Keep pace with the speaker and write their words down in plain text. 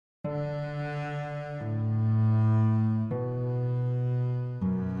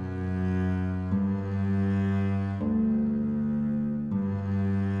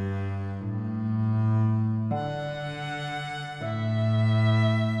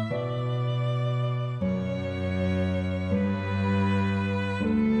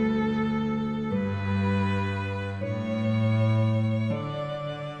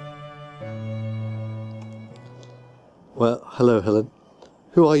Hello, Helen.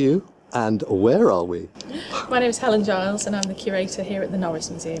 Who are you and where are we? My name is Helen Giles and I'm the curator here at the Norris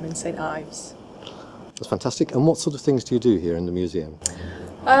Museum in St Ives. That's fantastic. And what sort of things do you do here in the museum?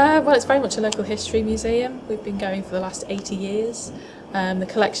 Well, it's very much a local history museum. We've been going for the last 80 years. The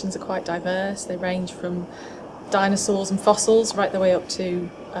collections are quite diverse. They range from dinosaurs and fossils right the way up to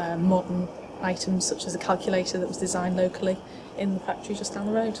modern items such as a calculator that was designed locally in the factory just down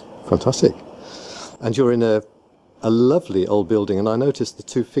the road. Fantastic. And you're in a lovely old building, and I noticed the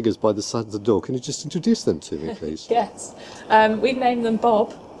two figures by the side of the door. Can you just introduce them to me, please? Yes. We've named them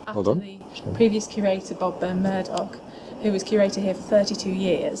Bob after the previous curator, Bob Murdoch, who was curator here for 32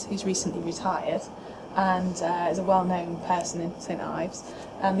 years, who's recently retired and is a well-known person in St Ives.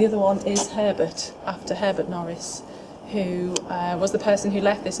 And the other one is Herbert, after Herbert Norris, who was the person who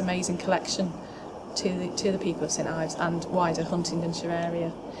left this amazing collection to the people of St Ives and wider Huntingdonshire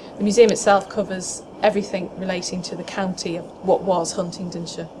area. The museum itself covers everything relating to the county of what was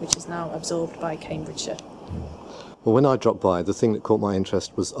Huntingdonshire, which is now absorbed by Cambridgeshire. Well, when I dropped by, the thing that caught my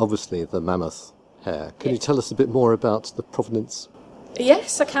interest was obviously the Mammoth Hair. Can you tell us a bit more about the provenance?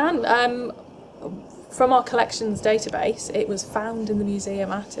 Yes, I can. From our collections database, it was found in the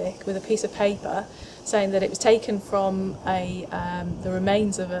museum attic with a piece of paper saying that it was taken from the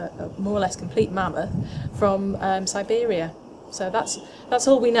remains of a more or less complete mammoth from Siberia. So that's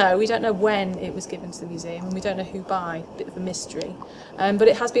all we know. We don't know when it was given to the museum, and we don't know who by. A bit of a mystery. But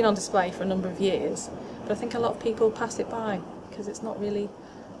it has been on display for a number of years. But I think a lot of people pass it by because it's not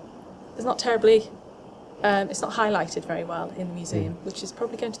highlighted very well in the museum, which is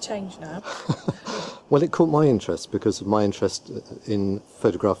probably going to change now. Well, it caught my interest because of my interest in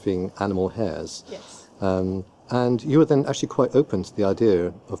photographing animal hairs. Yes. And you were then actually quite open to the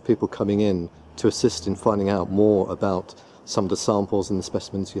idea of people coming in to assist in finding out more about some of the samples and the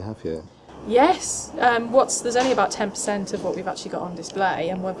specimens you have here. Yes, there's only about 10% of what we've actually got on display,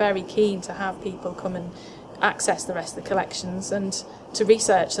 and we're very keen to have people come and access the rest of the collections and to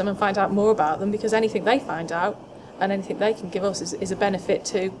research them and find out more about them, because anything they find out and anything they can give us is a benefit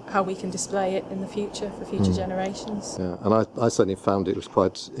to how we can display it in the future for future generations. Yeah, and I certainly found it was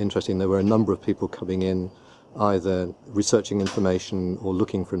quite interesting. There were a number of people coming in, either researching information or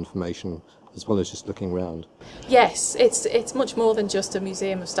looking for information, as well as just looking around. Yes, it's much more than just a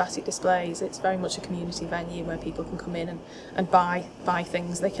museum of static displays. It's very much a community venue where people can come in and buy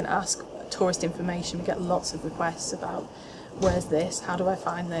things. They can ask tourist information. We get lots of requests about where's this, how do I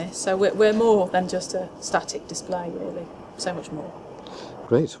find this? So we're more than just a static display, really, so much more.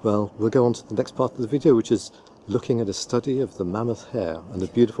 Great, well, we'll go on to the next part of the video, which is looking at a study of the mammoth hair and the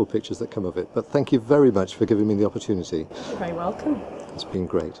beautiful pictures that come of it. But thank you very much for giving me the opportunity. You're very welcome. It's been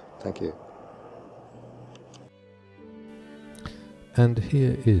great, thank you. And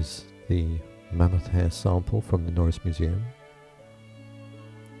here is the mammoth hair sample from the Norris Museum.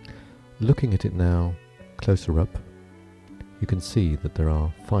 Looking at it now closer up, you can see that there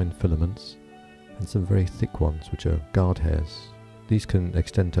are fine filaments and some very thick ones, which are guard hairs. These can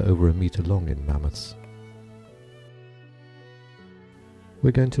extend to over 1 metre long in mammoths.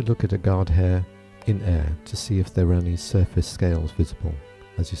 We're going to look at a guard hair in air to see if there are any surface scales visible,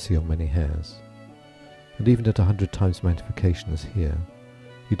 as you see on many hairs. And even at 100 times magnification as here,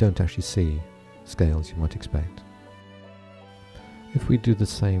 you don't actually see scales you might expect. If we do the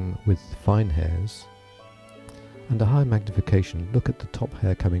same with fine hairs, and a high magnification, look at the top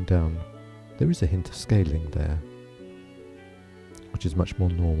hair coming down. There is a hint of scaling there, which is much more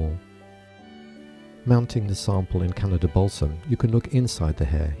normal. Mounting the sample in Canada Balsam, you can look inside the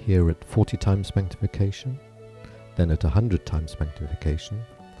hair, here at 40 times magnification, then at 100 times magnification,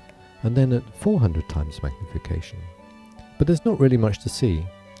 and then at 400 times magnification. But there's not really much to see,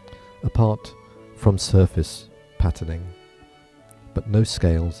 apart from surface patterning, but no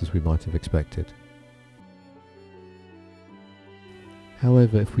scales as we might have expected.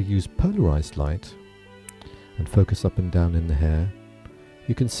 However, if we use polarized light and focus up and down in the hair,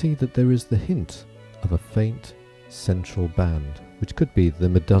 you can see that there is the hint of a faint central band, which could be the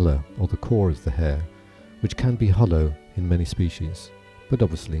medulla or the core of the hair, which can be hollow in many species, but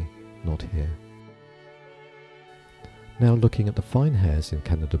obviously not here. Now looking at the fine hairs in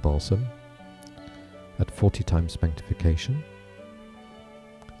Canada Balsam at 40 times magnification,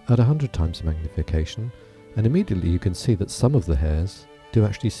 at 100 times magnification, and immediately you can see that some of the hairs do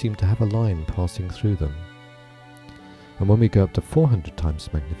actually seem to have a line passing through them. And when we go up to 400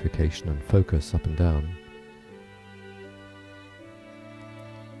 times magnification and focus up and down,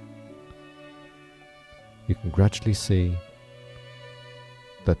 you can gradually see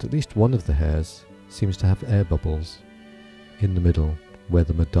that at least one of the hairs seems to have air bubbles in the middle where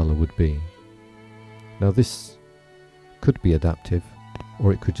the medulla would be. Now this could be adaptive,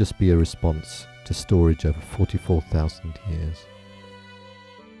 or it could just be a response to storage over 44,000 years.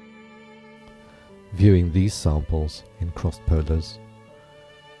 Viewing these samples in crossed polars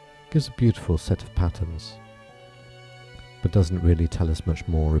gives a beautiful set of patterns, but doesn't really tell us much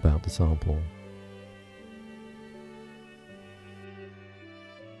more about the sample.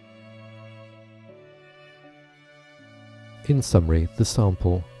 In summary, the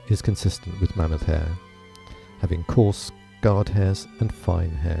sample is consistent with mammoth hair, having coarse guard hairs and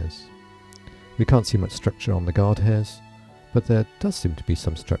fine hairs. We can't see much structure on the guard hairs, but there does seem to be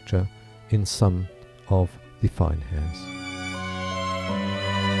some structure in some of the fine hairs.